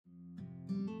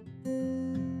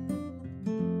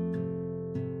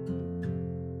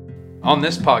On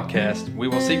this podcast, we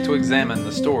will seek to examine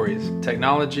the stories,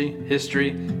 technology, history,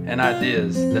 and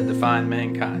ideas that define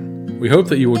mankind. We hope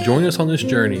that you will join us on this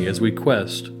journey as we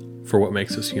quest for what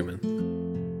makes us human.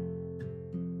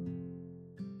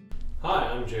 Hi,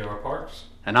 I'm J.R. Parks.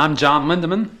 And I'm John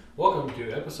Lindeman. Welcome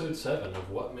to episode 7 of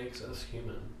What Makes Us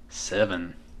Human.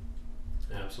 7.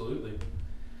 Absolutely.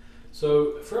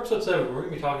 So, for episode 7, we're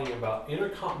going to be talking about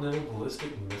intercontinental ballistic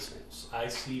missiles,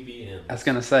 ICBMs. I was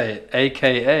going to say,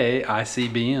 AKA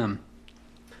ICBM.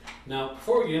 Now,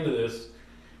 before we get into this,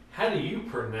 how do you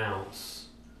pronounce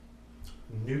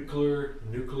nuclear?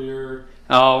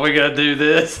 Oh, we got to do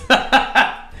this.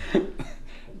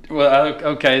 Well,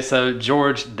 okay, so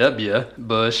George W.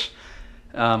 Bush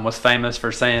was famous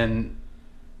for saying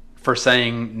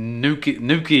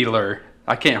nuclear.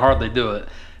 I can't hardly do it.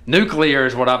 Nuclear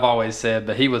is what I've always said,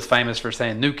 but he was famous for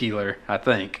saying nuclear, I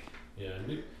think. Yeah,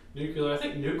 nuclear. I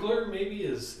think nuclear maybe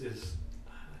is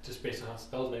just based on how it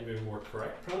spells, maybe a more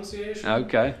correct pronunciation.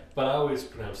 Okay. But I always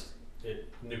pronounce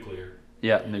it nuclear.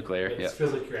 Yeah, nuclear. It Yeah.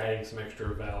 feels like you're adding some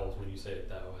extra vowels when you say it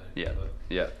that way. Yeah. But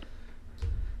Yeah.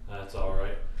 that's all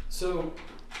right. So,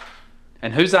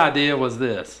 And whose idea was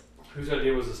this? whose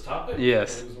idea was this topic?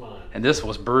 Yes. It was mine. And this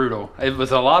was brutal. It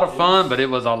was a lot of fun, but it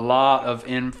was a lot of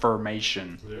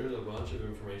information. There's a bunch of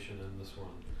information in this one.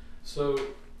 So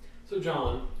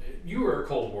John, you were a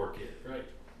Cold War kid, right?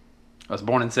 I was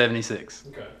born in 76.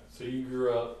 Okay. So you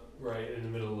grew up right in the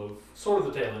middle of sort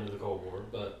of the tail end of the Cold War,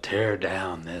 but Tear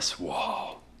down this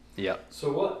wall. Yep.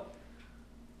 so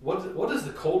what does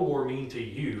the Cold War mean to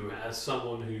you as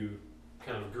someone who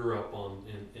kind of grew up right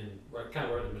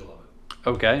in the middle of it?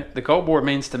 Okay. The Cold War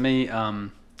means to me,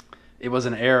 it was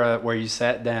an era where you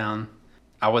sat down.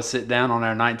 I would sit down on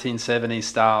our 1970s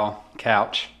style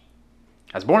couch.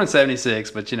 I was born in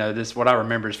 76, but this what I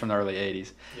remember is from the early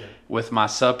 80s. Yeah. With my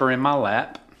supper in my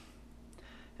lap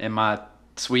and my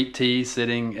sweet tea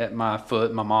sitting at my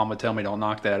foot. My mom would tell me, don't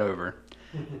knock that over.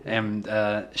 And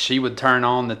she would turn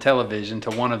on the television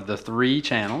to one of the 3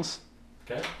 channels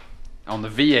Okay. on the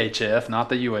VHF, not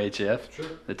the UHF, Sure.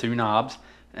 the 2 knobs.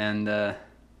 And the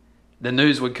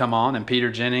news would come on, and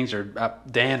Peter Jennings or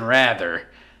Dan Rather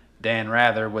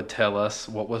would tell us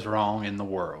what was wrong in the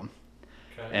world.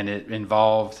 Okay. And it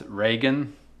involved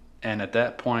Reagan and at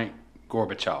that point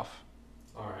Gorbachev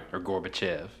All right. or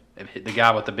Gorbachev, the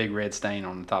guy with the big red stain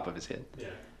on the top of his head. Yeah.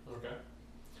 Okay.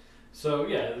 So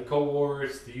yeah, the Cold War,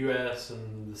 it's the U.S.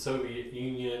 and the Soviet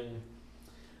Union.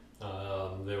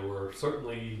 There were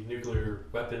certainly nuclear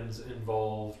weapons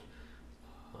involved.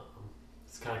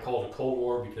 It's kind of called a Cold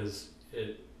War because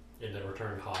it never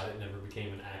turned hot. It never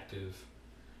became an active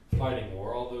fighting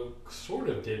war, although sort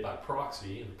of did by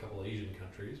proxy in a couple of Asian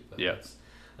countries. But Yeah.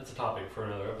 that's a topic for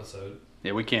another episode.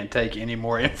 Yeah, we can't take any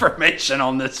more information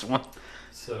on this one.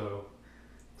 So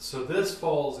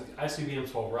ICBMs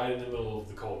fall right in the middle of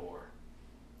the Cold War.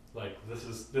 Like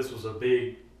this was a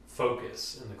big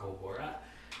focus in the Cold War.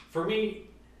 For me,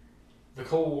 the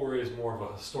Cold War is more of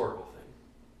a historical thing.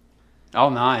 Oh,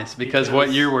 nice. Because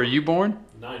what year were you born?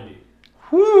 90.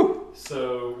 Woo!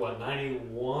 So,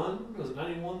 91? Was it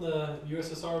 91 the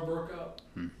USSR broke up?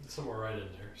 Somewhere right in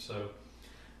there. So,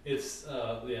 it's,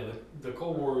 the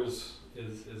Cold War is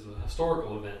a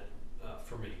historical event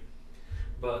for me.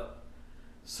 But,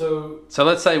 so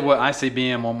let's say what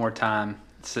ICBM one more time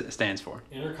stands for.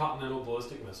 Intercontinental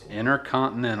Ballistic Missile.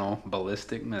 Intercontinental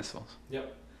Ballistic Missiles.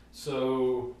 Yep.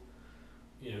 So,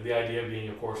 the idea being,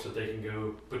 of course, that they can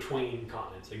go between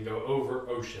continents. They can go over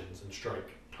oceans and strike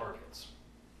targets.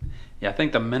 Yeah, I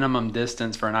think the minimum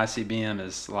distance for an ICBM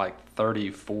is like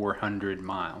 3,400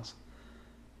 miles.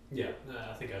 Yeah,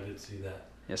 I think I did see that.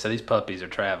 Yeah, so these puppies are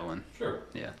traveling. Sure.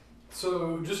 Yeah.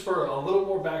 So, just for a little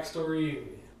more backstory,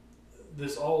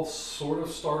 this all sort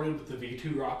of started with the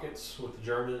V-2 rockets with the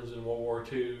Germans in World War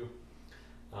II.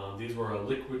 These were a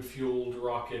liquid-fueled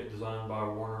rocket designed by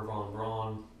Wernher von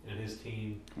Braun and his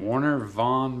team. Wernher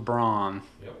von Braun.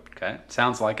 Yep. Okay.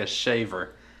 Sounds like a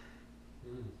shaver.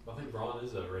 I think Braun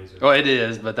is a razor. Oh, it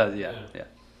is, but yeah.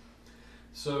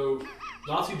 So,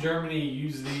 Nazi Germany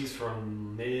used these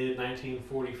from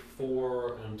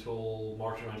mid-1944 until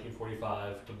March of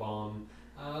 1945 to bomb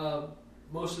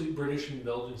mostly British and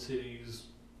Belgian cities,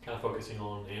 kind of focusing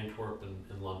on Antwerp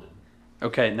and London.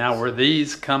 Okay, now were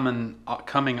these coming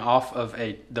off of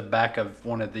the back of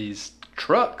one of these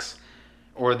trucks,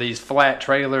 or these flat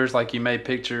trailers like you may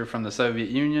picture from the Soviet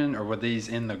Union, or were these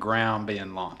in the ground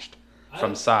being launched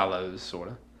from silos, sort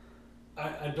of?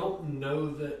 I don't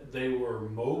know that they were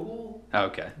mobile.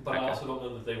 Okay. But okay. I also don't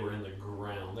know that they were in the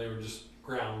ground. They were just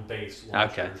ground-based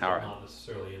launchers, Okay, all right. not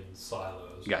necessarily in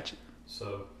silos. Gotcha.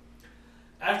 So,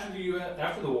 after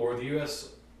the war, the U.S.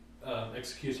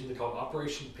 executed something called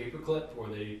Operation Paperclip, where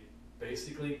they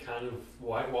basically kind of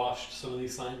whitewashed some of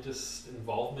these scientists'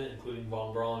 involvement, including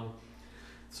von Braun,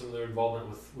 some of their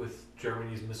involvement with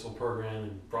Germany's missile program,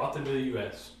 and brought them to the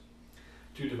U.S.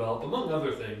 to develop, among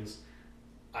other things,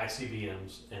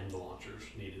 ICBMs and the launchers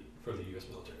needed for the U.S.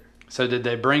 military. So did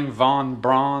they bring von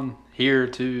Braun here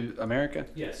to America?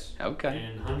 Yes. Okay.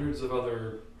 And hundreds of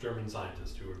other German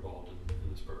scientists who were involved in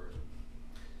this program.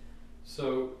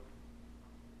 So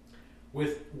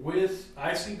with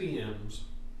ICBMs,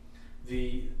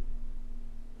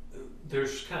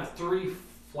 there's kind of 3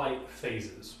 flight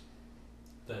phases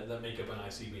that make up an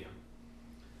ICBM.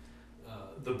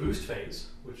 The boost phase,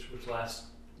 which lasts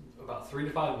about 3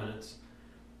 to 5 minutes,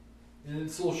 and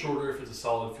it's a little shorter if it's a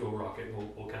solid fuel rocket.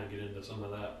 We'll kind of get into some of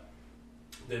that.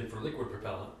 Then for liquid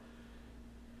propellant,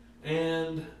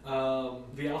 and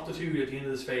the altitude at the end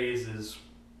of this phase is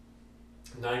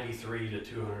 93 to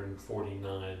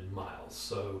 249 miles.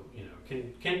 So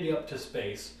can be up to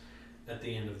space at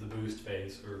the end of the boost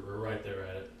phase, or right there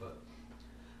at it. But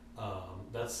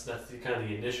that's the kind of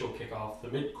the initial kickoff. The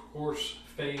mid-course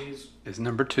phase is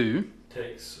number 2.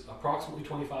 Takes approximately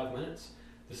 25 minutes.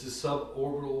 This is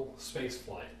suborbital space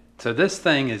flight. So this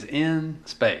thing is in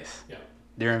space. Yeah.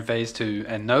 During phase 2,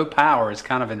 and no power, is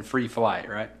kind of in free flight,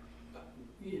 right?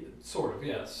 Yeah, sort of,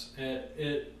 yes.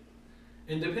 And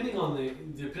depending on the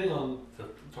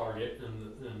target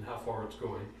and how far it's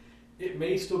going, it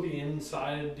may still be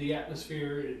inside the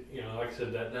atmosphere. Like I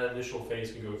said, that initial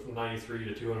phase can go from 93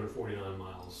 to 249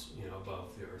 miles,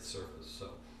 above the Earth's surface. So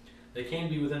they can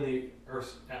be within the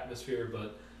Earth's atmosphere,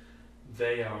 but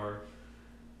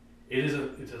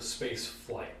it's a space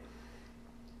flight.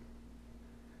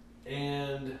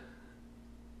 And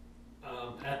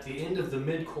at the end of the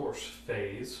mid-course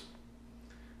phase,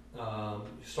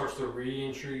 starts the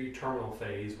re-entry terminal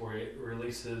phase, where it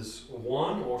releases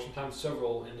one or sometimes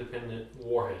several independent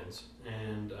warheads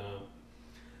and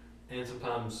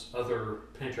sometimes other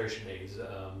penetration aids.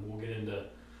 We'll get into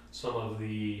some of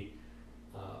the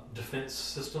defense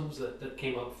systems that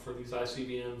came up for these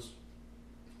ICBMs,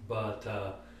 but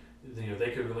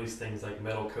they could release things like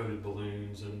metal-coated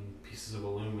balloons and pieces of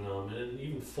aluminum, and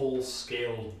even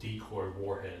full-scale decoy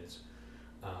warheads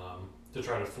to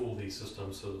try to fool these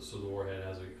systems, so the warhead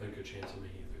has a good chance of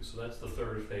making it through. So that's the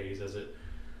third phase, as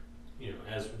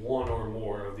one or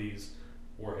more of these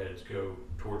warheads go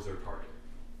towards their target.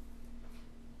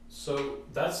 So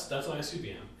that's an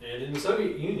ICBM. And in the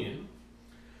Soviet Union,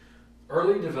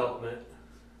 early development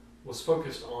was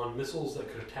focused on missiles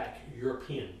that could attack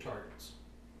European targets.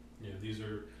 These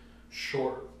are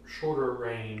shorter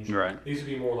range. Right. These would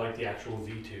be more like the actual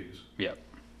V2s. Yep.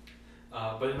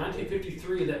 But in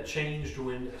 1953, that changed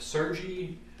when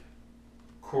Sergei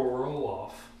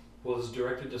Korolev was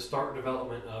directed to start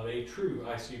development of a true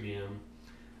ICBM,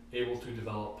 able to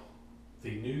deliver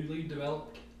the newly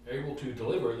developed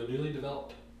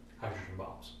hydrogen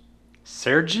bombs.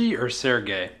 Sergei or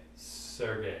Sergey?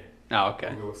 Sergei. Oh, okay.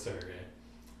 I'll go with Sergei.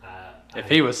 If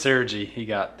he was Sergei, he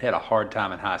had a hard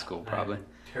time in high school, probably. I'm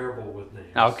terrible with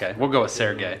names. Oh, okay, we'll go with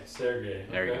Sergei. Sergei.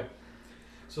 There you Okay. go.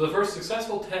 So the first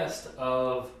successful test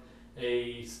of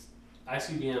a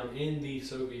ICBM in the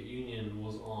Soviet Union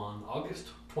was on August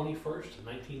 21st,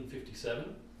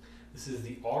 1957. This is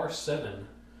the R-7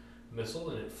 missile,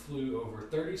 and it flew over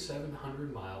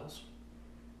 3,700 miles.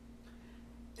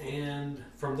 And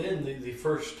from then, the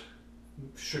first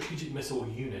strategic missile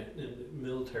unit,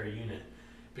 military unit,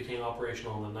 became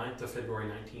operational on the 9th of February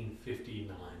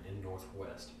 1959 in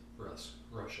northwest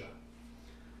Russia.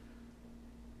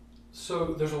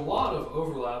 So there's a lot of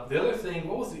overlap.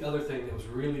 What was the other thing that was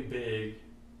really big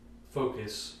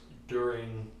focus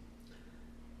during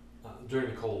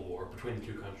the Cold War between the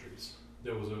two countries?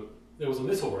 There was a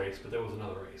missile race, but there was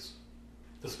another race,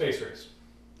 the space race.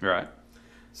 Right.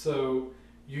 So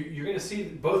you're going to see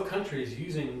both countries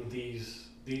using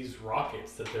these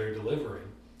rockets that they're delivering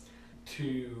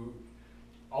to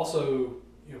also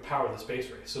power the space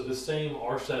race. So the same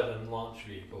R-7 launch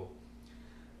vehicle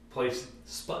placed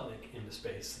Sputnik into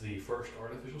space, the first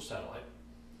artificial satellite,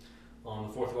 on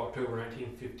the 4th of October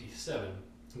 1957.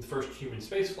 The first human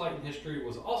spaceflight in history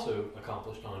was also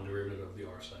accomplished on a derivative of the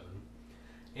R-7.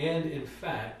 And in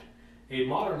fact, a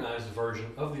modernized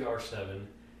version of the R-7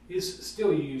 is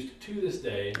still used to this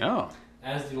day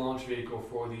as the launch vehicle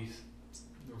for the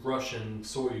Russian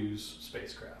Soyuz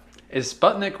spacecraft. Is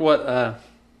Sputnik what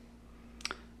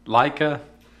Laika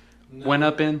went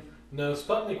up in? No,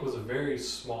 Sputnik was a very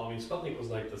small. Sputnik was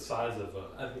like the size of a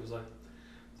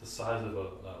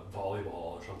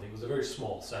volleyball or something. It was a very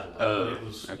small satellite. But it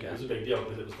was a big deal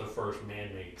because it was the first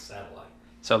man-made satellite.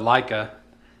 So Laika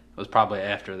was probably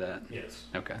after that. Yes.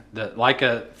 Okay. The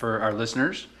Laika, for our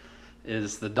listeners,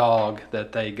 is the dog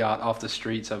that they got off the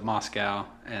streets of Moscow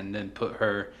and then put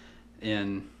her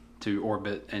into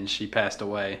orbit, and she passed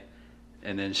away,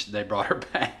 and then they brought her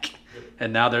back. Yep.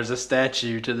 And now there's a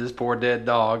statue to this poor dead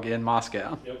dog in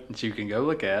Moscow that you can go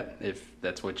look at if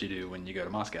that's what you do when you go to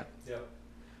Moscow. Yep.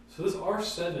 So this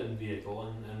R7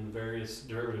 vehicle and the various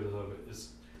derivatives of it is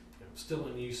still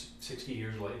in use 60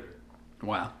 years later.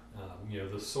 Wow.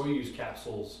 The Soyuz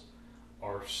capsules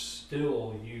are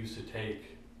still used to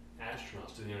take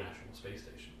astronauts to the International Space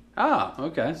Station. Ah,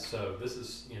 okay. So this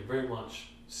is very much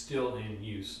still in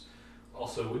use.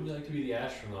 Also, wouldn't you like to be the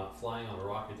astronaut flying on a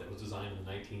rocket that was designed in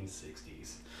the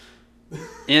 1960s?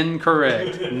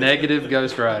 Incorrect. Negative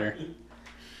Ghost Rider.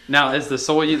 Now, is the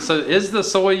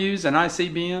Soyuz an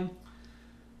ICBM?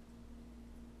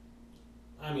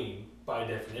 I mean, by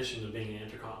definition of being an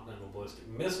intercontinental ballistic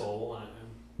missile,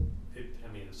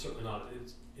 it's certainly not.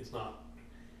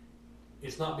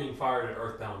 It's not being fired at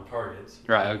Earthbound targets.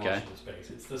 Right. Launched Okay. into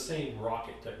space. It's the same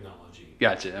rocket technology.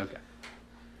 Gotcha. Okay.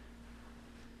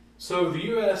 So the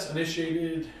U.S.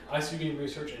 initiated ICBM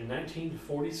research in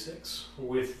 1946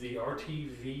 with the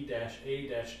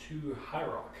RTV-A-2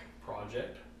 HIROC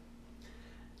project.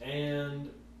 And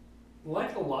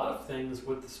like a lot of things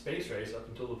with the space race up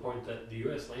until the point that the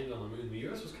U.S. landed on the moon, the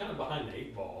U.S. was kind of behind the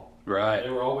 8 ball. Right.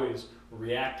 They were always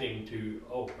reacting to,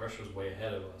 Russia's way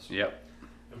ahead of us. Yep.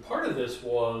 And part of this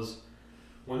was,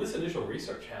 when this initial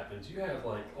research happens, you have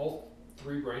like all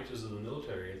 3 branches of the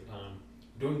military at the time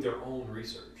doing their own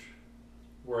research.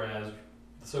 Whereas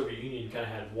the Soviet Union kind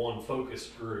of had one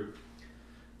focused group.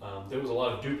 There was a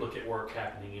lot of duplicate work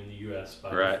happening in the U.S. by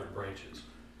different branches.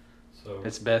 So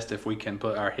it's best if we can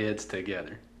put our heads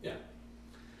together. Yeah.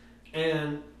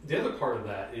 And the other part of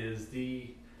that is the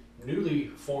newly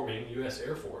forming U.S.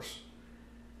 Air Force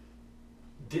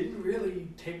didn't really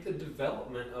take the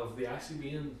development of the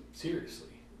ICBM seriously.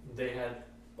 They had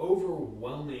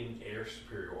overwhelming air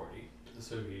superiority to the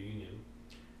Soviet Union,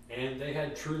 and they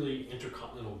had truly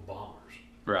intercontinental bombers.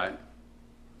 Right.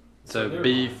 So their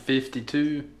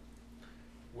B-52?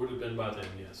 Would have been by then,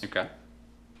 yes. Okay.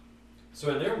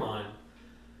 So in their mind,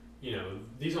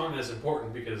 these aren't as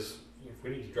important because if we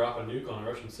need to drop a nuke on a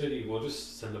Russian city, we'll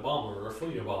just send a bomber or a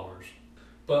fleet of bombers.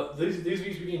 But these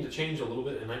views began to change a little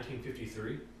bit in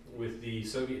 1953 with the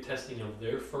Soviet testing of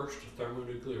their first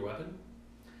thermonuclear weapon.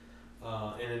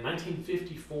 And in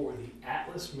 1954, the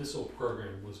Atlas missile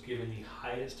program was given the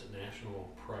highest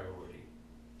national priority.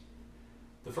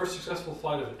 The first successful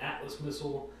flight of an Atlas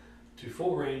missile to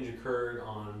full range occurred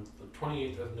on the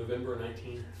 28th of November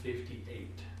 1958.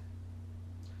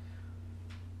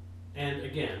 And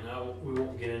again, we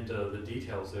won't get into the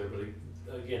details there, but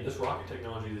again, this rocket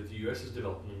technology that the U.S. is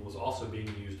developing was also being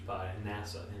used by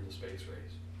NASA in the space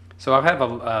race. So I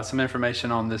have some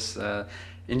information on this.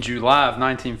 In July of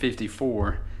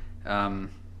 1954,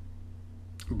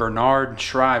 Bernard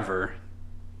Shriver,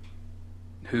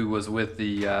 who was with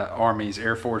the Army's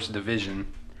Air Force Division,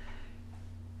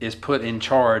 is put in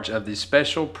charge of the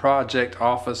Special Project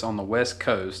Office on the West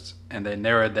Coast, and they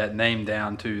narrowed that name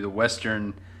down to the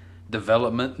Western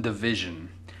Development Division.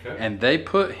 Okay. And they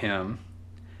put him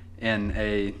in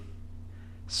a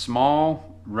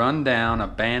small, run-down,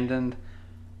 abandoned,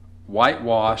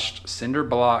 whitewashed, cinder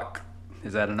block,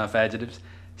 is that enough adjectives,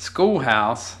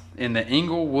 schoolhouse in the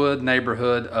Inglewood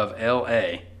neighborhood of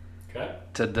L.A. Okay.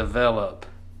 to develop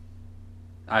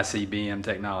ICBM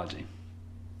technology.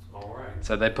 All right.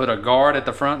 So they put a guard at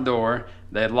the front door,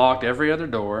 they locked every other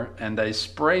door, and they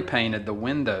spray painted the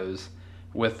windows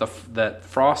with that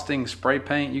frosting spray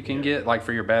paint you can get, like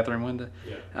for your bathroom window.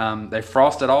 Yeah. They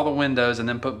frosted all the windows and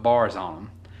then put bars on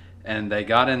them. And they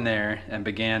got in there and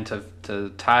began to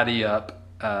tidy up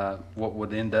what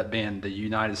would end up being the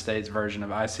United States version of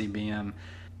ICBM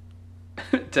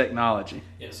technology.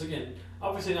 Yes, again,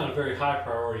 obviously not a very high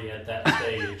priority at that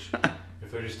stage if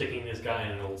they're just sticking this guy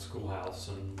in an old schoolhouse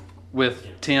and With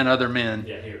 10 other men.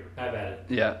 yeah, here, have at it.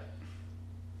 Yeah.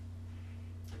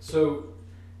 So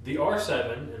the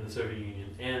R7 in the Soviet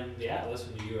Union and the Atlas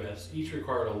in the US each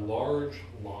required a large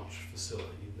launch facility.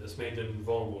 This made them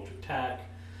vulnerable to attack,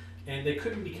 and they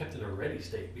couldn't be kept in a ready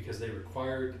state because they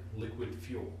required liquid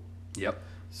fuel. Yep.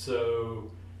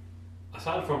 So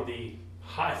aside from the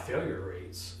high failure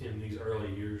rates in these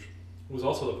early years was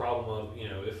also the problem of,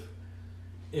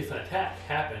 if an attack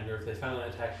happened or if they found an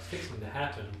attack fixing to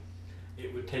happen,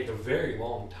 it would take a very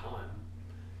long time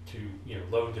to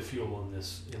load the fuel in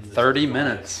this 30 device.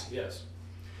 minutes. Yes.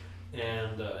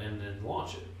 And then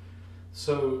launch it.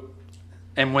 So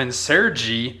And when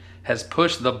Sergei has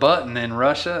pushed the button in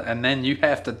Russia, and then you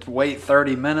have to wait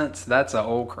 30 minutes. That's an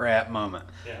old crap moment.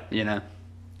 Yeah. You know.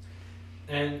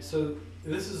 And so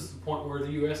this is the point where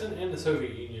the U.S. and the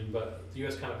Soviet Union, but the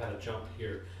U.S. kind of had a jump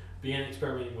here, began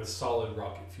experimenting with solid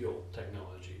rocket fuel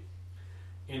technology.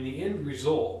 And the end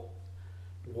result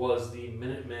was the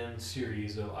Minuteman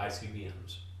series of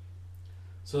ICBMs.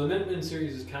 So the Minuteman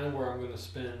series is kind of where I'm going to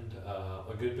spend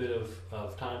a good bit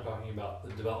of time talking about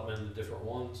the development of the different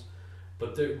ones.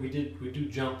 But we do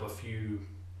jump a few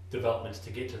developments to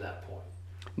get to that point.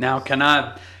 Now, can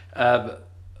I...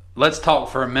 let's talk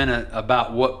for a minute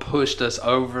about what pushed us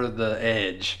over the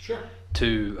edge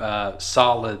to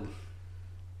solid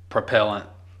propellant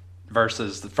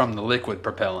versus from the liquid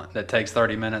propellant that takes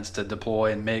 30 minutes to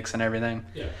deploy and mix and everything.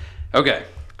 Yeah. Okay,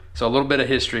 so a little bit of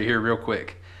history here real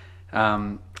quick.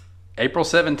 April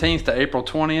 17th to April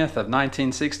 20th of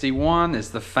 1961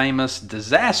 is the famous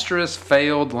disastrous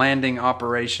failed landing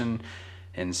operation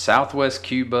in southwest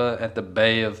Cuba at the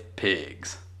Bay of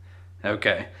Pigs.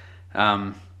 Okay.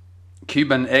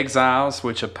 Cuban exiles,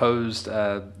 which opposed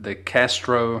the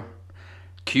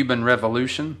Castro-Cuban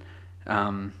Revolution.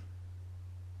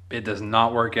 It does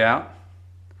not work out.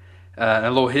 A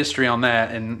little history on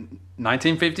that. In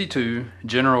 1952,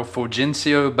 General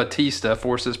Fulgencio Batista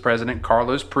forces President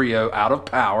Carlos Prio out of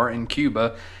power in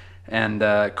Cuba, and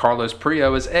Carlos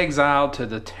Prio is exiled to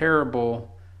the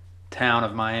terrible town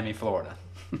of Miami, Florida.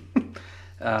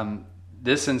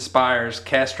 This inspires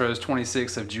Castro's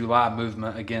 26th of July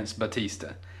movement against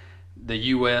Batista. The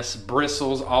U.S.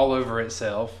 bristles all over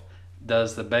itself,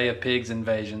 does the Bay of Pigs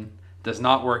invasion, does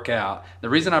not work out. The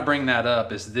reason I bring that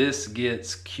up is this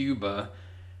gets Cuba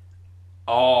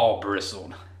all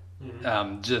bristled.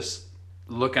 Mm-hmm. Just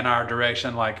looking our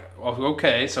direction like,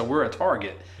 okay, so we're a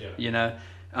target. Yeah. You know.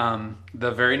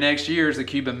 The very next year is the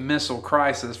Cuban Missile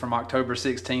Crisis from October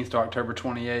 16th to October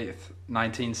 28th,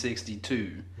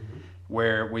 1962.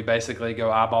 Where we basically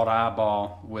go eyeball to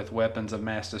eyeball with weapons of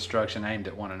mass destruction aimed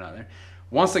at one another.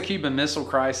 Once the Cuban Missile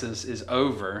Crisis is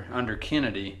over under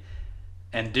Kennedy,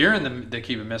 and during the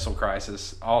Cuban Missile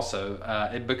Crisis also,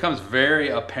 it becomes very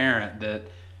apparent that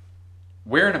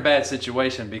we're in a bad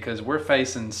situation because we're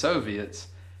facing Soviets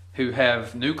who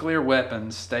have nuclear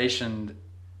weapons stationed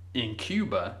in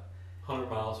Cuba, 100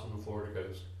 miles from the Florida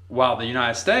coast, while the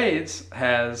United States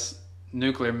has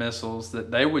nuclear missiles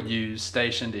that they would use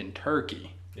stationed in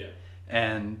Turkey. Yeah.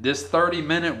 And this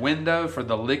 30-minute window for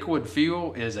the liquid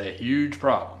fuel is a huge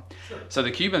problem. Sure. So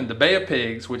the Bay of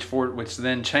Pigs, which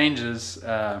then changes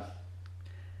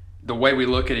the way we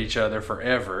look at each other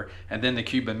forever, and then the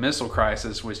Cuban Missile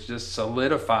Crisis, which just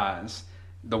solidifies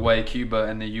the way Cuba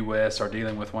and the U.S. are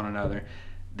dealing with one another.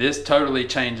 This totally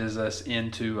changes us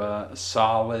into a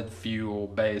solid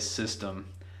fuel-based system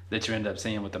that you end up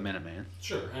seeing with the Minuteman.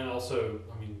 Sure, and also,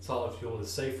 I mean, solid fuel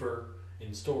is safer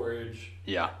in storage.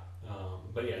 Yeah.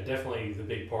 But yeah, definitely the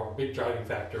big driving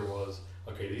factor was,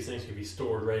 okay, these things can be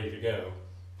stored ready to go.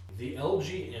 The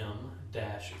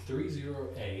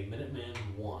LGM-30A Minuteman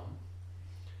I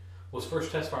was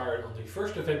first test fired on the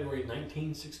 1st of February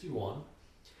 1961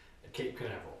 at Cape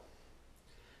Canaveral.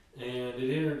 And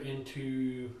it entered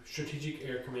into Strategic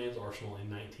Air Command's arsenal in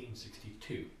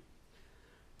 1962.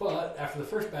 But after the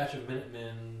first batch of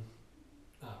Minuteman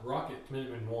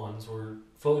Minuteman 1s were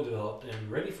fully developed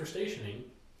and ready for stationing,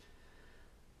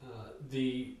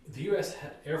 the U.S.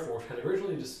 Air Force had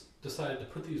originally decided to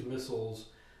put these missiles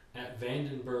at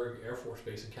Vandenberg Air Force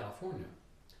Base in California.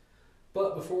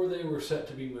 But before they were set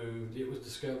to be moved, it was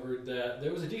discovered that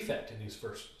there was a defect in these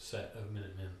first set of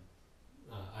Minutemen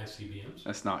ICBMs.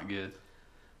 That's not good.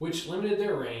 Which limited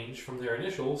their range from their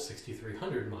initial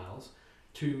 6,300 miles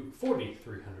to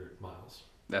 4,300 miles.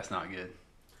 That's not good.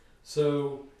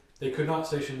 So they could not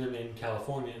station them in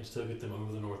California and still get them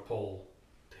over the North Pole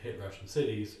to hit Russian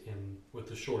cities with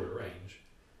the shorter range.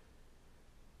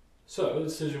 So the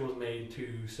decision was made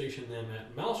to station them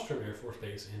at Malmstrom Air Force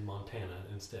Base in Montana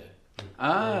instead.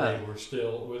 Where they were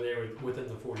within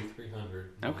the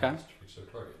 4,300 miles to reach their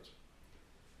targets.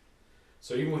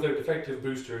 So even with their defective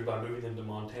boosters, by moving them to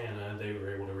Montana, they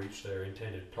were able to reach their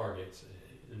intended targets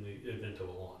in the event of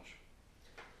a launch.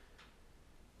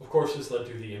 Of course, this led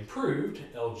to the improved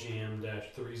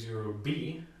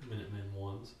LGM-30B Minuteman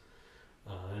ones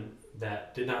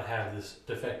that did not have this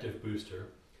defective booster,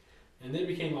 and they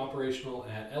became operational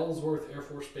at Ellsworth Air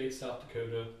Force Base, South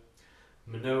Dakota,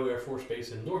 Minot Air Force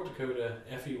Base in North Dakota,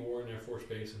 F.E. Warren Air Force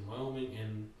Base in Wyoming,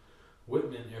 and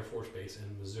Whitman Air Force Base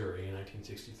in Missouri in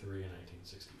 1963 and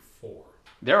 1964.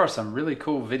 There are some really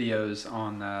cool videos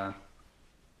on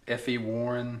F.E.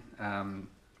 Warren,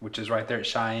 which is right there at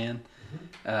Cheyenne,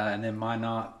 and then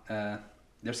Minot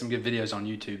there's some good videos on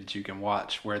YouTube that you can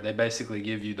watch where they basically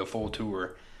give you the full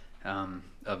tour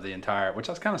of the entire, which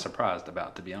I was kind of surprised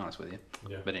about, to be honest with you.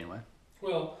 Yeah. But anyway.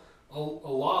 Well, a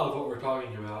lot of what we're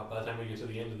talking about by the time we get to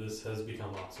the end of this has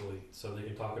become obsolete, so they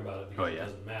can talk about it because it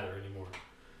doesn't matter anymore.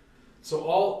 So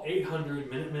all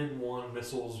 800 Minuteman I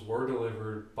missiles were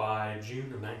delivered by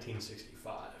June of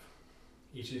 1965.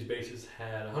 Each of these bases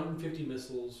had 150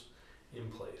 missiles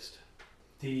emplaced.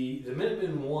 The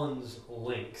Minuteman I's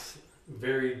length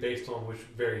varied based on which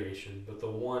variation, but the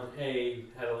 1A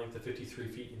had a length of 53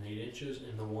 feet and 8 inches,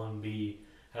 and the 1B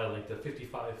had a length of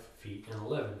 55 feet and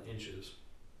 11 inches.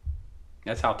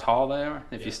 That's how tall they are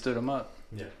if Yeah. you stood them up?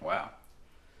 Yeah. Wow.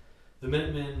 The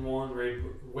Minuteman I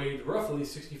weighed roughly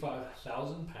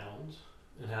 65,000 pounds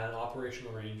and had an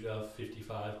operational range of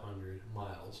 5,500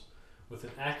 miles with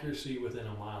an accuracy within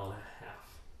a mile and a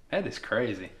half. That is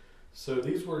crazy. So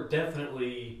these were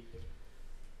definitely,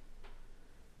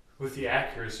 with the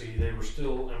accuracy, they were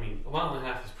still, I mean, a mile and a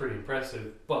half is pretty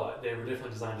impressive, but they were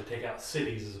definitely designed to take out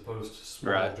cities as opposed to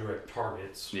small direct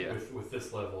targets with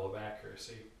this level of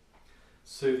accuracy.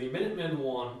 So the Minuteman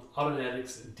I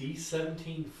Autonetics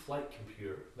D-17 flight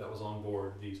computer that was on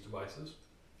board these devices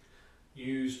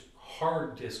used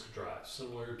hard disk drives,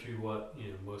 similar to what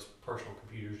most personal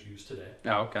computers use today.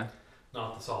 Oh, okay.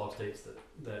 Not the solid states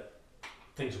that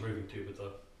things are moving to, but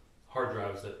the hard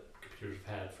drives that computers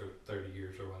have had for 30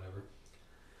 years or whatever.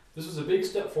 This was a big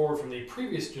step forward from the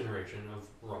previous generation of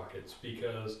rockets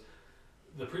because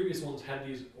the previous ones had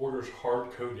these orders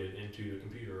hard-coded into the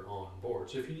computer on board.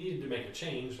 So if you needed to make a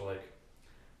change, like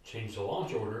change the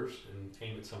launch orders and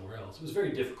aim it somewhere else, it was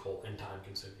very difficult and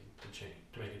time-consuming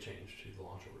to make a change to the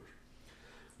launch orders.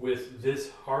 With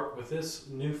this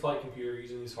new flight computer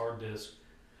using these hard disks,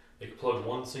 they could plug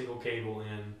one single cable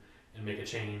in and make a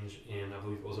change in, I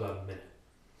believe it was about a minute.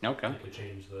 Okay. They could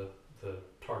change the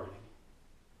targeting.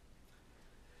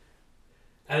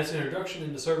 At its introduction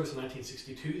into service in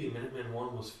 1962, the Minuteman I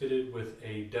was fitted with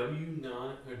a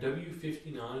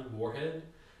W-59 warhead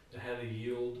that had a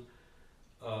yield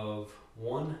of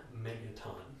 1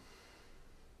 megaton.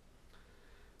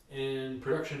 And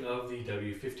production of the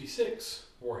W-56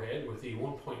 warhead with the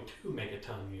 1.2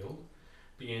 megaton yield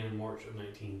began in March of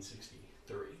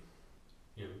 1963.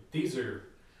 These are,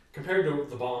 compared to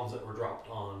the bombs that were dropped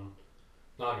on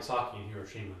Nagasaki and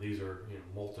Hiroshima, these are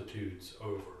multitudes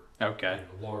over. Okay.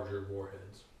 Larger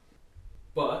warheads.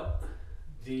 But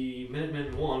the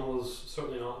Minuteman I was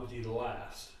certainly not the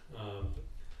last.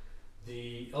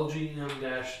 The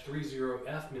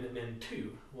LGM-30F Minuteman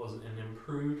II was an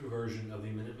improved version of the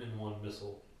Minuteman I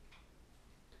missile.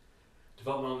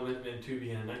 Development on the Minuteman II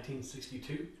began in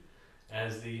 1962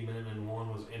 as the Minuteman I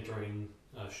was entering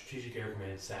Strategic Air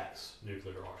Command SAC's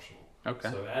nuclear arsenal. Okay.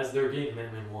 So as they're getting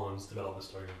Minuteman I's, development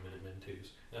started on Minuteman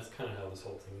II's. That's kind of how this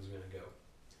whole thing was going to go.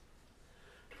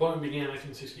 Deployment began in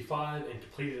 1965 and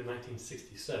completed in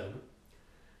 1967.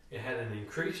 It had an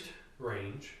increased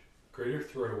range, greater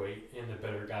throw weight, and a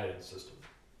better guidance system.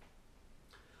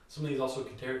 Some of these also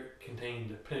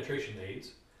contained penetration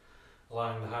aids,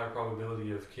 allowing the higher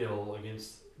probability of kill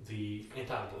against the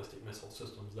anti-ballistic missile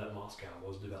systems that Moscow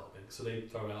was developing. So they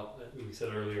throw out, like we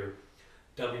said earlier,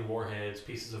 dummy warheads,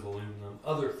 pieces of aluminum,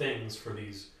 other things for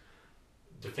these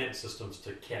defense systems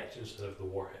to catch instead of the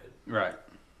warhead. Right.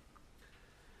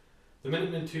 The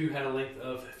Minuteman II had a length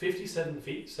of 57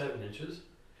 feet 7 inches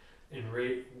and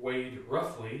weighed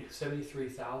roughly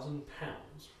 73,000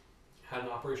 pounds. Had an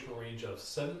operational range of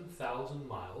 7,000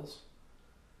 miles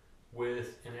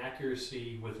with an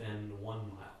accuracy within 1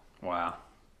 mile. Wow.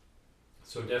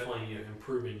 So definitely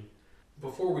improving.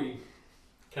 Before we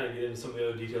kind of get into some of the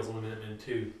other details on the Minuteman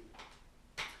II,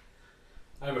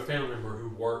 I have a family member who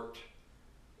worked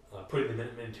putting the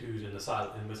Minuteman IIs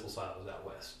in missile silos out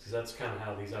west, because that's kind of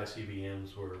how these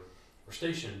ICBMs were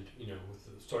stationed.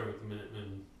 Starting with the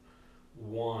Minuteman I,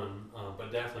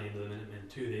 but definitely into the Minuteman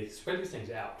II, they spread these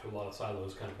things out to a lot of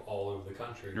silos, kind of all over the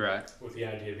country. Right. With the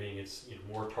idea being it's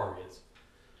more targets.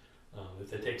 If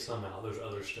they take some out, there's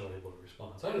others still able to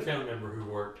respond. So I had a family member who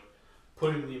worked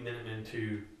putting the Minuteman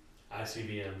II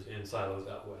ICBMs in silos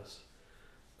out west.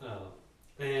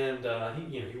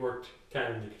 He worked kind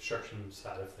of in the construction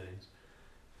side of things.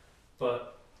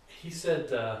 But he said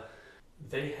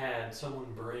they had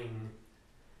someone bring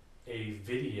a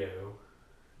video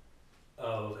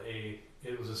of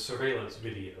it was a surveillance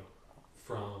video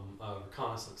from a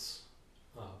reconnaissance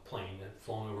plane that had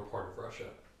flown over part of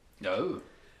Russia. Oh.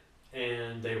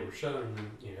 And they were showing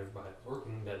everybody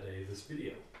working that day this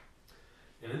video.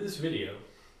 And in this video,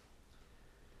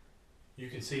 you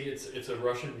can see it's a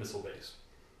Russian missile base.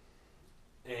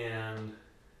 And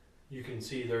you can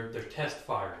see they're test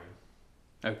firing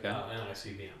Okay. and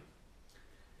ICBM.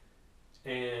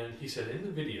 And he said in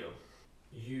the video,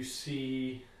 you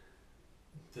see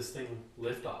this thing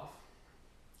lift off,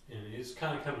 and it's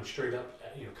kind of coming straight up,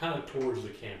 kind of towards the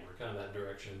camera, kind of that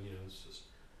direction, it's just,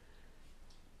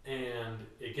 and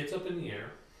it gets up in the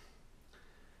air.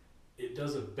 It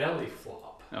does a belly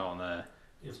flop. Oh no!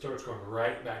 It starts going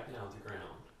right back down to the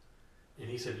ground. And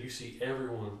he said you see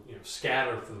everyone,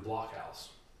 scatter for the blockhouse,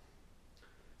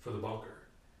 for the bunker,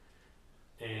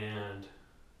 and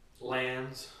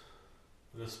lands.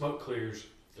 When the smoke clears,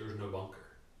 there's no bunker.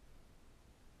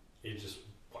 It just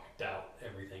wiped out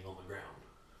everything on the ground.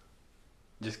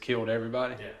 Just killed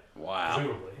everybody? Yeah. Wow.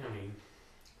 Presumably. I mean,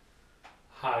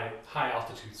 high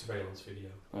altitude surveillance video.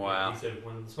 Wow. He said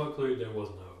when the smoke cleared, there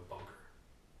was no bunker.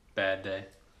 Bad day.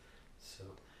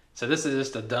 So this is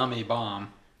just a dummy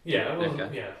bomb. Yeah, it wasn't.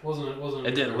 Okay. Yeah, it wasn't.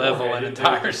 It didn't level an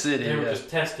entire city. They were just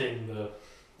testing the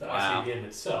Wow. ICBM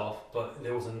itself, but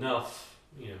there was enough.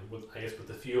 With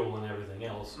the fuel and everything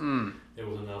else, it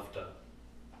was enough to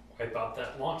wipe out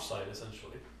that launch site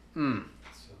essentially.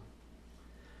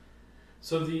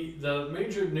 So the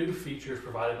major new features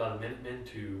provided by the Minuteman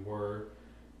II were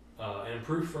an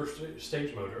improved first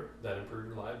stage motor that improved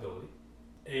reliability,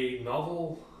 a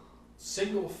novel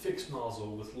single fixed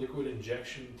nozzle with liquid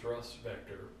injection thrust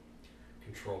vector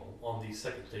control on the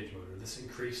second stage motor. This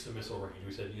increased the missile range.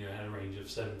 We said it had a range of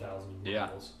 7,000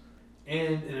 miles.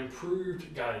 And an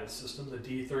improved guidance system, the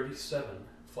D-37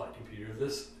 flight computer.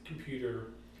 This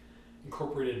computer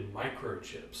incorporated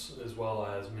microchips as well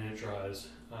as miniaturized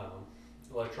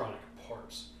electronic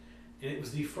parts. And it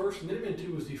was Minuteman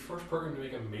II was the first program to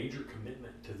make a major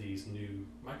commitment to these new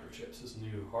microchips, this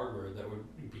new hardware that would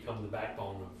become the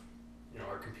backbone of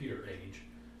our computer age.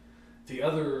 The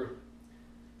other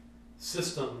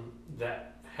system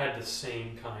that had the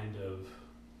same kind of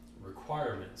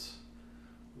requirements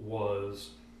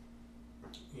was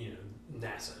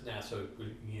NASA. NASA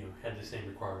had the same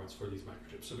requirements for these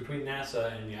microchips. So between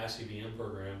NASA and the ICBM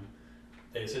program,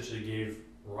 they essentially gave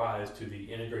rise to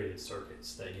the integrated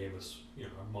circuits that gave us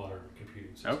our modern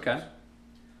computing systems. Okay.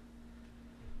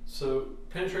 So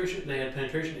they had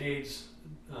penetration aids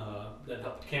that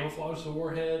helped camouflage the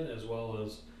warhead as well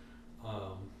as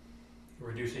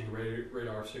reducing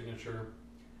radar signature.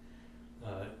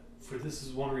 This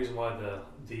is one reason why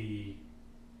the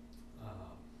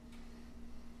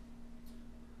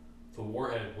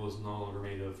warhead was no longer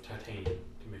made of titanium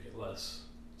to make it less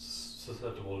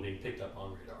susceptible to being picked up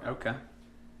on radar. Okay.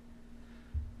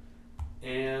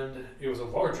 And it was a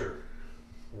larger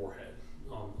warhead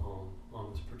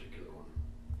on this particular one.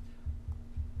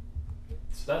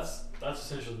 So that's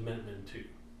essentially the Minuteman II.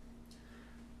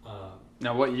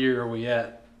 Now, what year are we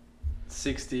at?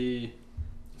 62?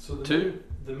 So the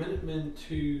Minuteman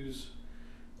II's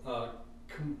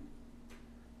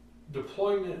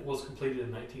deployment was completed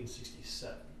in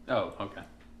 1967. Oh, okay.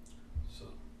 So,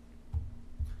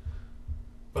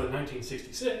 but in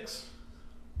 1966,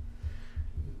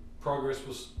 progress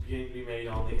was beginning to be made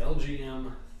on the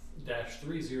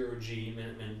LGM-30G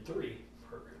Minuteman III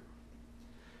program.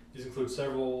 These include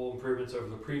several improvements over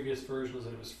the previous versions,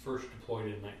 and it was first deployed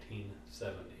in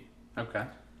 1970. Okay.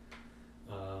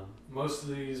 Most of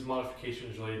these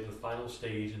modifications related to the final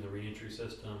stage in the reentry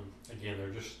system. Again, they're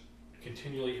just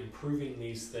continually improving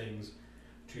these things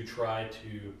to try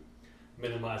to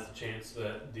minimize the chance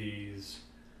that these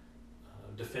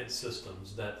defense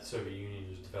systems that the Soviet Union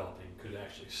is developing could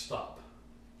actually stop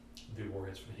the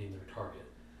warheads from hitting their target.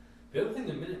 The other thing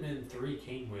the Minuteman III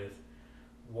came with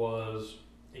was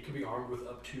it could be armed with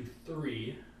up to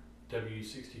 3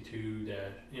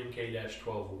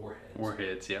 W62-MK-12 warheads.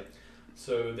 Warheads, yep.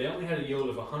 So they only had a yield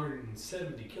of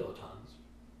 170 kilotons,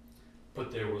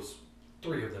 but there was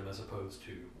 3 of them as opposed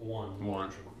to one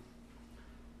larger one.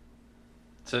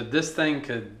 So this thing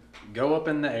could go up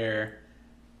in the air,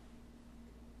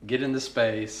 get into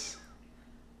space,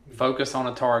 focus on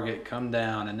a target, come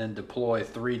down, and then deploy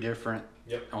 3 different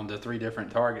onto 3 different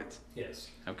targets. Yes.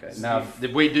 Okay. Now,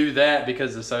 did we do that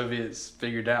because the Soviets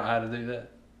figured out how to do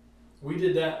that? We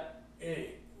did that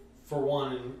for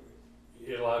one.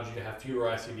 It allowed you to have fewer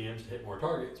ICBMs to hit more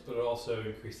targets, but it also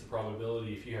increased the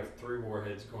probability. If you have 3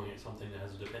 warheads going at something that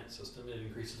has a defense system, it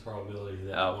increases the probability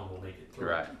that one will make it through.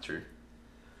 Right, true.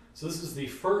 So this is the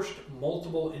first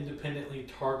multiple independently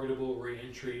targetable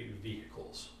reentry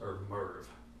vehicles, or MIRV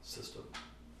system.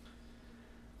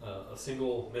 A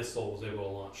single missile was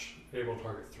able to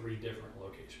target 3 different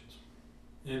locations.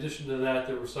 In addition to that,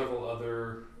 there were several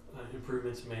other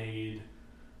improvements made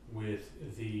with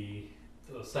the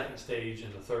second stage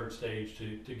and the third stage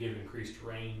to give increased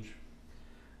range.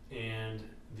 And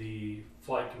the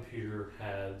flight computer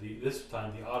had this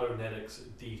time the Autonetics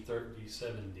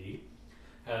D70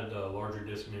 had larger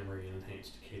disk memory and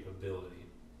enhanced capability.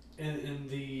 And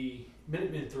the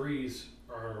Minuteman IIIs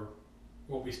are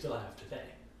what we still have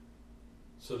today.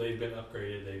 So they've been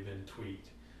upgraded, they've been tweaked,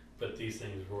 but these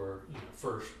things were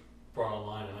first brought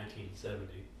online in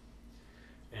 1970,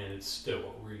 and it's still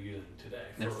what we're using today.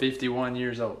 They're 51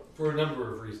 years old. For a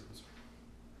number of reasons.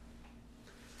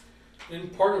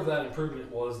 And part of that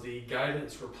improvement was the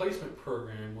Guidance Replacement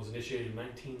Program was initiated in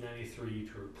 1993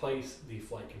 to replace the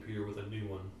flight computer with a new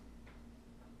one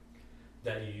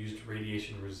that used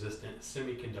radiation-resistant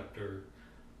semiconductor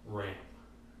RAM,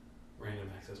 random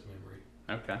access memory.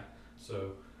 Okay.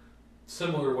 So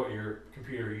similar to what your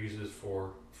computer uses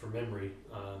for memory,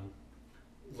 a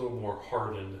little more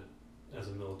hardened as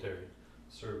a military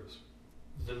service.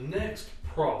 The next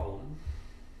problem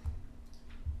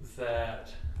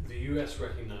that the U.S.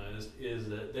 recognized is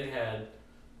that they had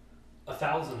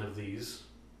 1,000 of these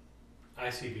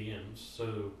ICBMs.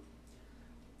 So,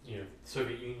 the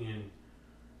Soviet Union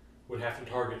would have to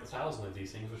target 1,000 of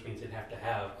these things, which means they'd have to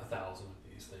have 1,000 of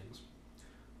these things.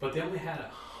 But they only had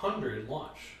 100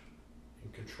 launch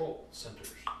and control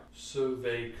centers. So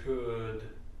they could,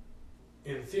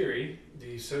 in theory,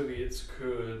 the Soviets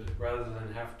could, rather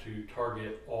than have to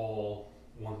target all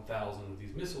 1,000 of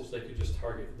these missiles, they could just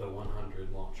target the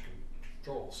 100 launch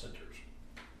control centers.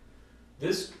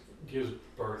 This gives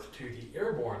birth to the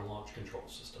Airborne Launch Control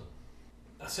System.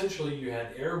 Essentially, you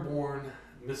had airborne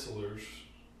missileers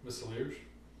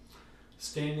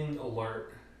standing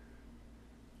alert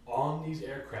on these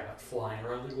aircraft flying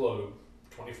around the globe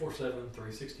 24/7,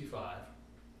 365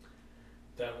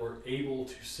 that were able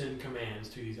to send commands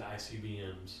to these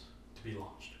ICBMs to be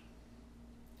launched.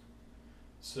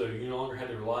 So you no longer had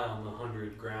to rely on the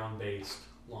 100 ground-based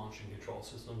launch and control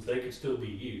systems. They could still be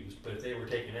used, but if they were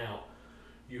taken out,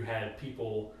 you had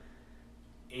people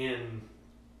in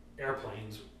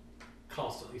airplanes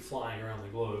constantly flying around the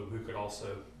globe who could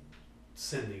also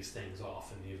send these things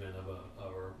off in the event of a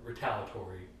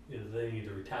retaliatory, they need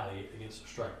to retaliate against a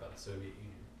strike by the Soviet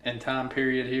Union. And time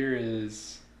period here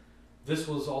is? This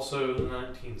was also the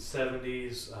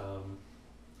 1970s.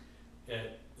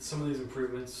 Some of these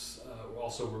improvements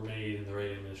also were made in the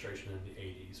Reagan administration in the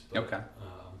 80s. But, okay.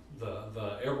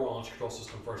 The airborne launch control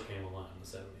system first came online in the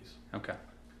 70s. Okay.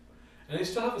 And they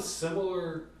still have a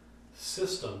similar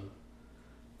system.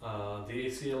 The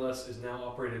ACLS is now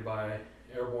operated by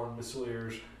airborne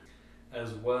missileers,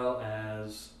 as well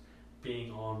as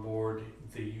being on board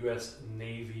the U.S.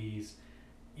 Navy's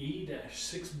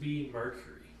E-6B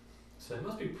Mercury. So they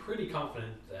must be pretty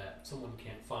confident that someone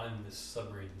can't find this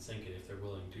submarine and sink it if they're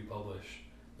willing to publish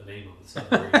the name of the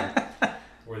submarine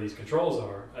where these controls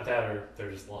are. At that, or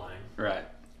they're just lying. Right.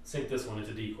 Sink this one, it's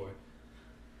a decoy.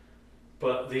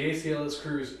 But the ACLS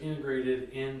crew is integrated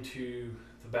into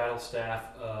the battle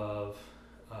staff of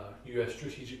U.S.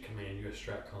 Strategic Command, U.S.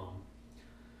 STRATCOM,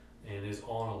 and is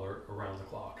on alert around the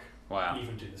clock. Wow.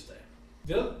 Even to this day.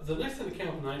 The next thing that came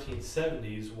up in the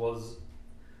 1970s was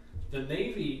the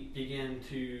Navy began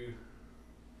to,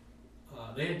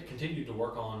 they had continued to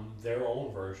work on their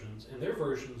own versions, and their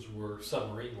versions were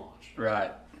submarine launched.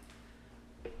 Right.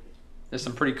 There's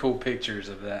some pretty cool pictures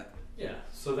of that. Yeah,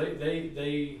 so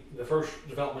the first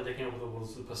development they came up with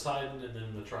was the Poseidon, and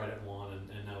then the Trident 1,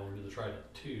 and now we're into the Trident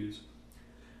 2s.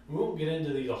 We won't get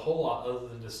into these a whole lot other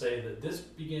than to say that this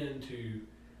began to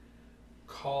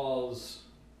cause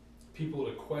people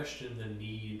to question the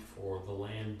need for the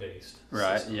land-based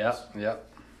systems.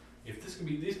 Yep. If these can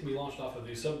be launched off of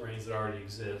these submarines that already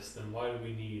exist, then why do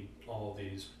we need all of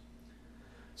these?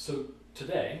 So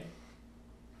today,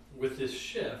 with this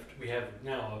shift, we have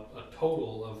now a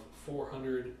total of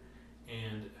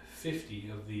 450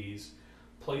 of these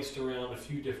placed around a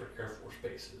few different Air Force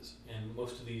bases. And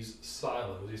most of these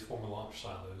silos, these former launch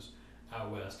silos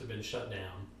out west, have been shut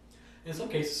down. In some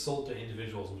cases, sold to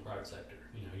individuals in the private sector.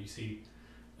 You see,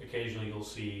 occasionally you'll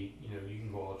see, you can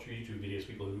go watch YouTube videos,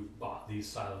 people who bought these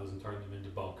silos and turned them into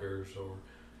bunkers or,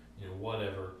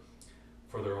 whatever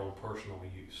for their own personal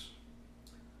use.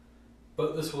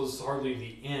 But this was hardly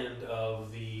the end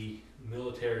of the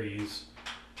military's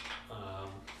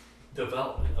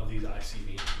development of these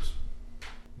ICBMs.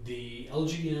 The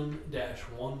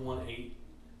LGM-118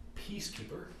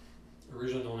 Peacekeeper,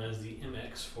 originally known as the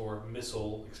MX for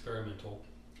Missile Experimental,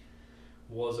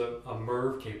 was a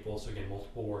MIRV capable, so again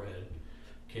multiple warhead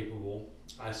capable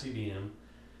ICBM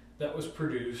that was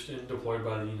produced and deployed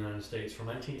by the United States from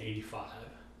 1985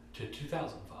 to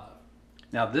 2005.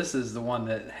 Now this is the one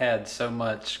that had so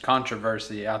much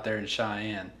controversy out there in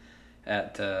Cheyenne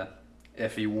at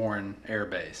F.E. Warren Air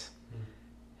Base.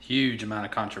 Huge amount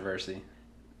of controversy.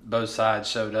 Both sides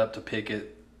showed up to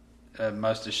picket.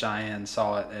 Most of Cheyenne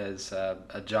saw it as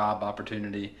a job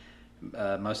opportunity.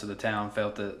 Most of the town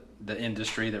felt that the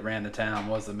industry that ran the town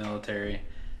was the military.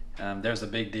 There's a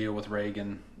big deal with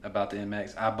Reagan about the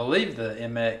MX. I believe the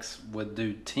MX would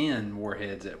do 10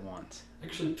 warheads at once.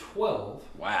 Actually, 12.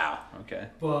 Wow. Okay.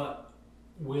 But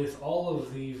with all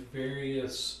of the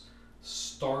various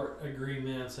START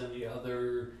agreements and the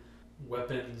other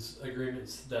weapons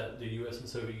agreements that the U.S. and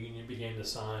Soviet Union began to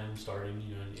sign starting,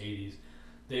 in the 80s,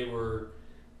 they were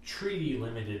treaty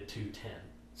limited to 10.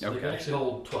 So they could actually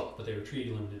hold 12, but they were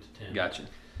treaty limited to 10. Gotcha.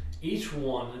 Each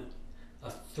one a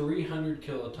 300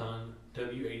 kiloton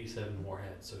W-87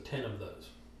 warhead, so 10 of those.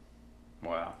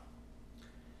 Wow.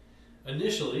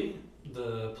 Initially,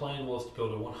 the plan was to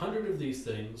build 100 of these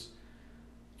things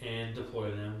and deploy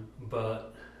them,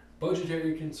 but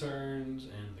budgetary concerns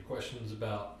and the questions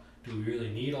about do we really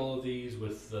need all of these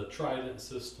with the Trident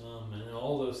system and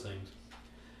all those things,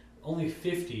 only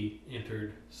 50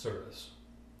 entered service.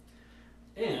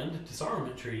 And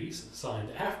disarmament treaties signed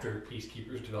after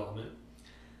Peacekeeper's development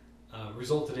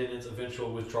resulted in its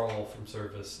eventual withdrawal from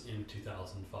service in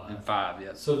 2005. In 5,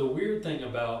 yes. So the weird thing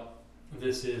about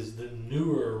this is the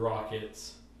newer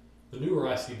rockets, the newer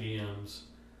ICBMs,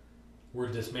 were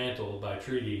dismantled by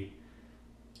treaty,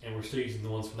 and we're still using the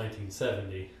ones from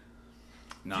 1970.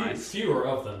 Nice. Fewer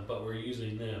of them, but we're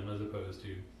using them as opposed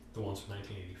to the ones from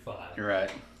 1985. You're right.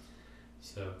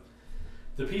 So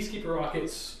the Peacekeeper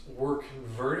rockets were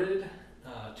converted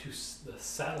to the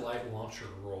satellite launcher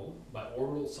role by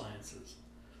Orbital Sciences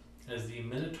as the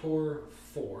Minotaur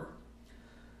 4,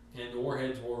 and the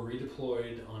warheads were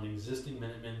redeployed on existing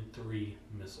Minuteman III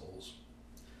missiles.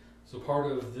 So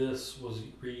part of this was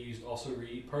reused,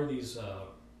 part of these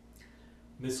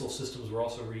missile systems were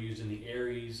also reused in the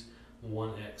Ares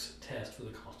 1X test for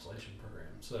the Constellation program.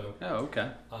 So,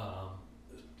 okay.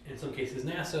 In some cases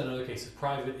NASA, in other cases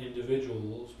private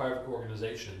individuals, private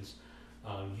organizations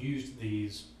used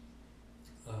these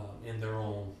in their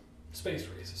own space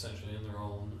race, essentially, in their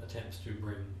own attempts to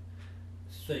bring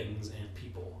things and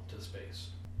people to space.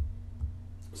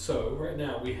 So right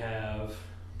now we have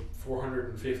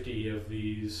 450 of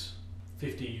these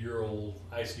 50-year-old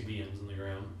ICBMs in the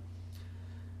ground.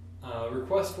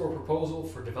 Request for a proposal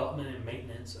for development and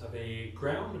maintenance of a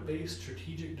ground-based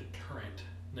strategic deterrent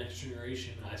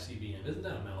next-generation ICBM. Isn't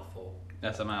that a mouthful?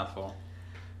 That's a mouthful.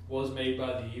 Was made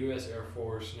by the U.S. Air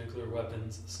Force Nuclear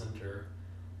Weapons Center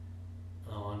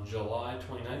on July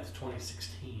 29th,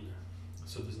 2016.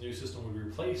 So this new system would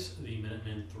replace the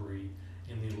Minuteman III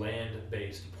in the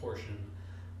land-based portion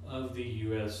of the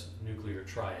U.S. nuclear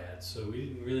triad. So we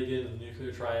didn't really get into the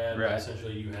nuclear triad, right. But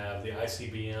essentially you have the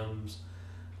ICBMs,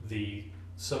 the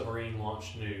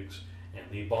submarine-launched nukes, and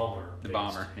the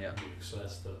bomber-based yeah. nukes. So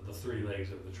that's the three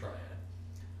legs of the triad.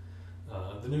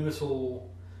 The new missile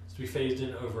is to be phased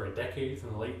in over a decade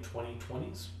from the late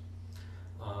 2020s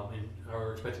and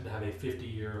are expected to have a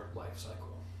 50-year life cycle.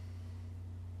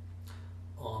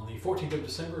 On the 14th of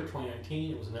December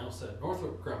 2019, it was announced that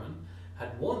Northrop Grumman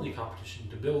had won the competition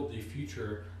to build the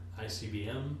future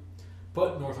ICBM,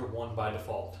 but Northrop won by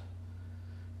default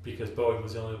because Boeing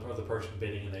was the only other person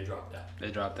bidding and they dropped out. They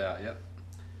dropped out, yep.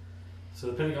 So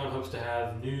the Pentagon hopes to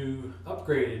have new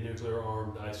upgraded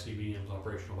nuclear-armed ICBMs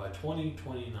operational by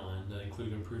 2029 that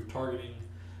include improved targeting,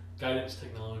 guidance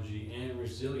technology, and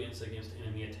resilience against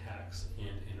enemy attacks and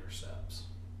intercepts.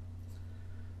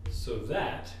 So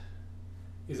that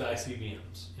is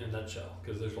ICBMs in a nutshell,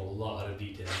 because there's a lot of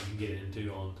detail you can get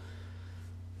into on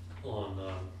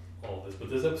all this. But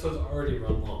this episode's already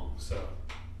run long,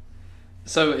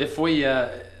 So if we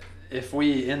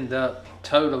end up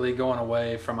totally going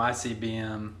away from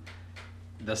ICBM,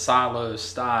 the silo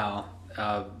style,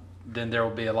 then there will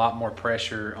be a lot more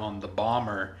pressure on the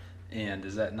bomber end.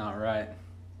 Is that not right?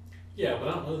 Yeah, but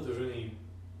I don't know if there's any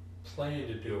plan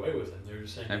to do away with them. They're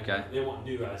just saying they want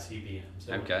new ICBMs.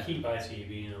 They want to keep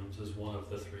ICBMs as one of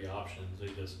the three options.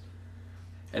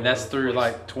 And that's through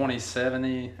like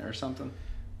 2070 or something?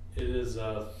 It is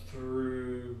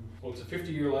through, it's a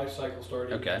 50-year life cycle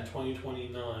starting in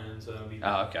 2029, so that would be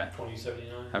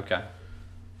 2079. Okay.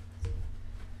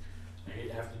 I hate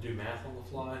to have to do math on the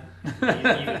fly,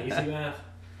 even easy math.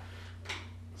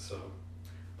 So,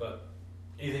 but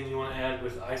anything you want to add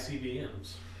with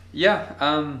ICBMs?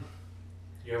 Yeah.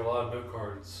 You have a lot of note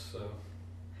cards, so.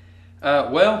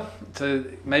 Well,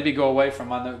 to maybe go away from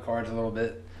my note cards a little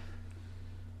bit,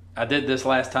 I did this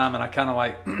last time and I kind of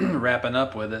like wrapping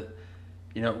up with it.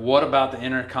 What about the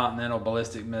intercontinental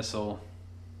ballistic missile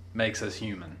makes us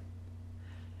human?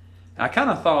 And I kind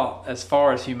of thought, as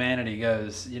far as humanity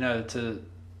goes, to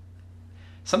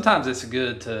sometimes it's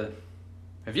good to.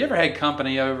 Have you ever had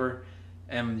company over,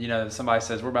 and somebody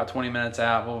says we're about 20 minutes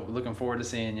out, well, we're looking forward to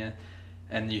seeing you,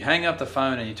 and you hang up the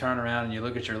phone and you turn around and you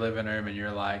look at your living room and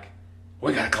you're like,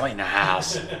 we gotta clean the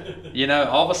house.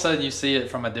 All of a sudden you see it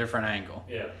from a different angle.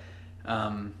 Yeah.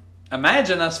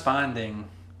 Imagine us finding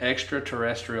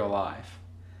extraterrestrial life,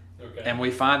 Okay. and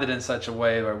we find it in such a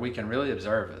way where we can really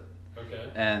observe it. Okay.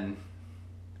 And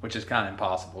which is kind of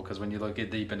impossible because when you look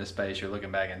deep into space, you're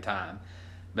looking back in time.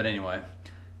 But anyway,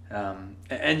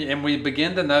 and we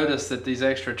begin to notice that these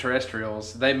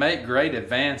extraterrestrials, they make great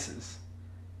advances,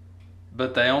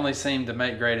 but they only seem to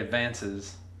make great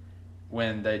advances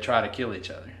when they try to kill each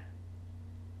other.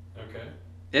 Okay.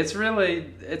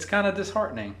 It's kind of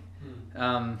disheartening.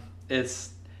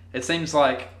 It seems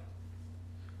like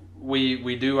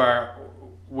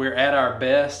we're at our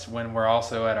best when we're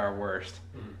also at our worst.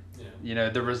 Yeah.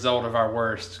 The result of our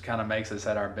worst kind of makes us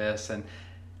at our best, and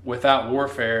without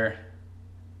warfare,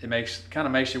 it makes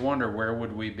you wonder, where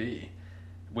would we be?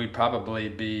 We'd probably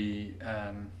be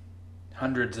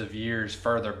hundreds of years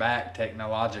further back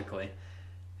technologically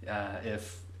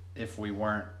if we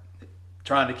weren't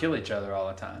trying to kill each other all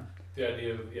the time. The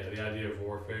idea of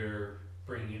warfare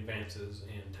bringing advances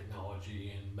in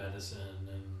technology and medicine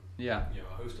and a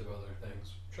host of other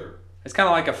things. Sure. It's kind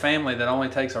of like a family that only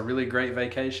takes a really great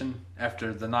vacation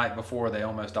after the night before they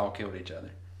almost all killed each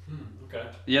other. Okay.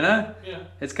 Yeah.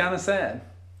 It's kind of sad.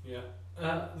 Yeah.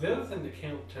 The other thing that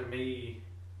came to me,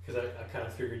 because I kind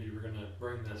of figured you were going to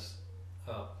bring this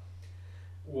up,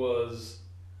 was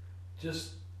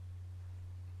just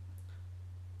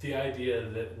the idea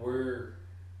that we're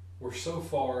so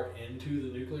far into the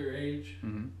nuclear age,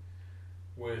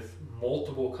 with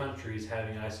multiple countries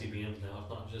having ICBMs now, if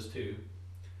not just two,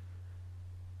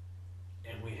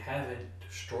 and we haven't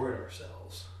destroyed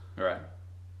ourselves. Right.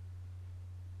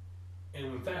 And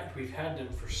in fact, we've had them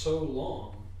for so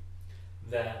long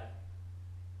that,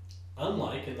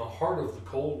 unlike in the heart of the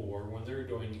Cold War, when they're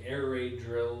doing air raid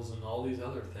drills and all these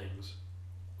other things,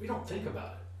 we don't think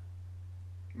about it.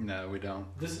 No, we don't.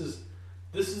 This is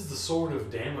the sword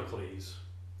of Damocles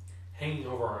hanging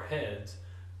over our heads,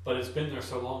 but it's been there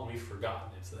so long we've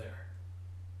forgotten it's there,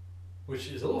 which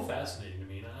is a little fascinating to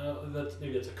me.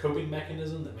 Maybe it's a coping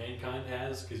mechanism that mankind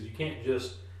has, because you can't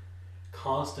just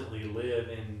constantly live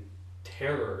in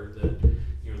terror that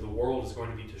the world is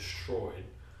going to be destroyed.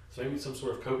 So maybe it's some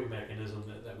sort of coping mechanism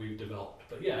that we've developed.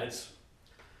 But yeah, it's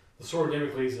the sword of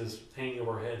Damocles is hanging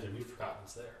over our heads and we've forgotten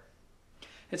it's there.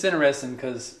 It's interesting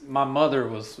because my mother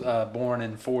was born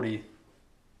in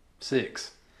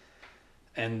 1946,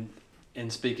 and in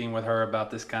speaking with her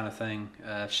about this kind of thing,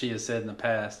 she has said in the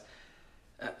past,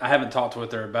 I haven't talked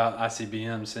with her about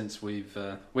ICBM since we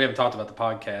haven't talked about the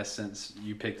podcast since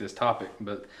you picked this topic,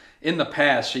 but in the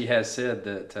past she has said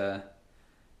that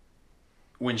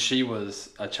when she was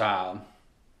a child,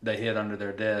 they hid under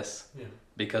their desks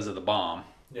because of the bomb.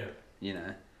 Yeah.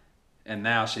 And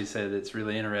now she said it's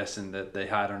really interesting that they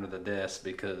hide under the desk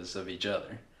because of each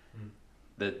other.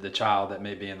 The child that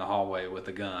may be in the hallway with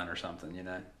a gun or something,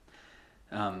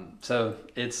 So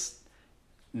it's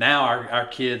now our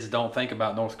kids don't think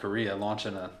about North Korea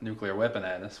launching a nuclear weapon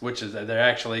at us, which is they're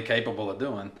actually capable of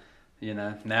doing.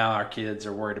 Now our kids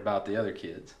are worried about the other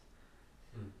kids.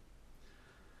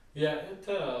 Yeah,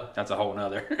 that's a whole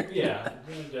nother. Yeah,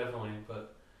 definitely.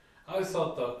 But I always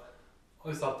thought the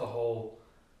whole,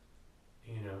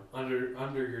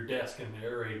 under your desk in the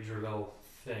air raid drill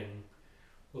thing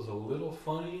was a little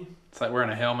funny. It's like wearing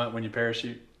a helmet when you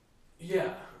parachute.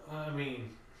 Yeah, I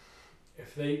mean,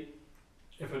 if a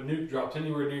nuke drops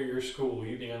anywhere near your school,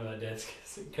 you being under that desk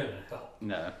isn't gonna help.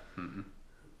 No. Mm-mm.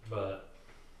 But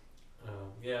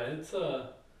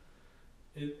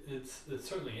it's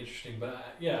certainly interesting.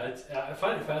 But I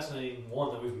find it fascinating,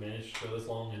 one, that we've managed to go this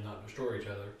long and not destroy each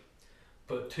other,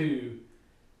 but two,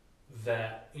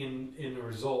 that as a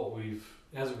result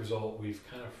we've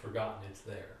kind of forgotten it's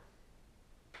there.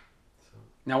 So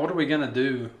now, what are we going to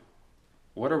do?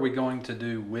 What are we going to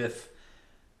do with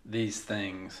these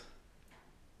things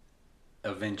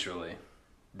eventually?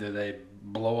 Do they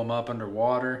blow them up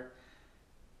underwater?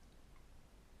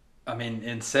 I mean,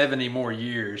 in 70 more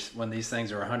years, when these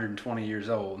things are 120 years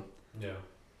old,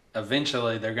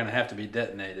 eventually they're going to have to be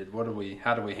detonated. How do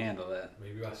we handle that?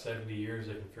 Maybe by 70 years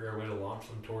they can figure out a way to launch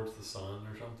them towards the sun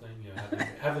or something.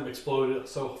 Have them explode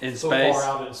so far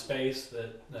out in space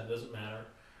that doesn't matter.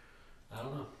 I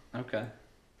don't know. Okay.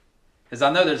 Because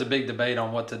I know there's a big debate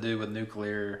on what to do with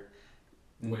nuclear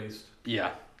waste.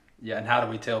 Yeah, and how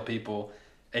do we tell people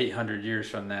 800 years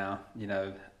from now,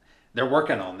 they're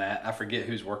working on that. I forget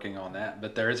who's working on that,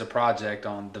 but there is a project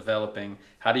on developing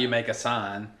how do you make a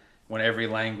sign when every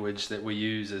language that we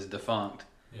use is defunct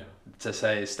Yeah. to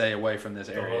say stay away from this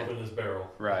Don't area. open this barrel.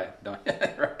 Right. Don't.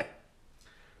 Right.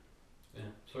 Yeah.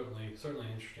 Certainly an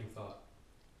interesting thought.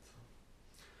 So,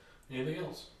 anything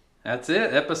else? That's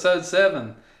it. Episode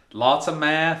 7. Lots of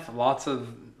math. Lots of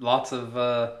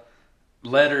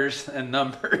letters and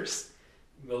numbers.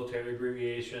 Military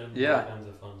abbreviation. Yeah. All kinds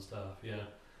of fun stuff. Yeah.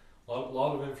 A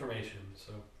lot of information.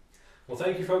 So, well,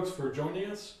 thank you folks for joining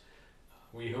us.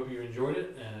 We hope you enjoyed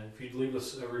it. And if you'd leave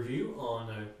us a review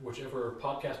on whichever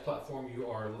podcast platform you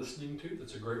are listening to,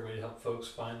 that's a great way to help folks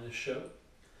find this show.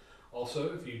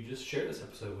 Also, if you just share this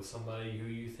episode with somebody who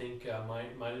you think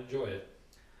might enjoy it.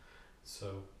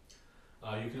 So,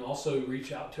 you can also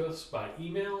reach out to us by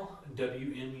email,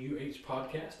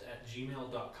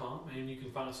 wmuhpodcast@gmail.com, and you can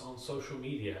find us on social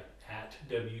media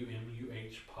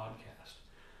 @WMUH Podcast.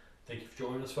 Thank you for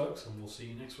joining us, folks, and we'll see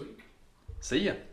you next week. See ya.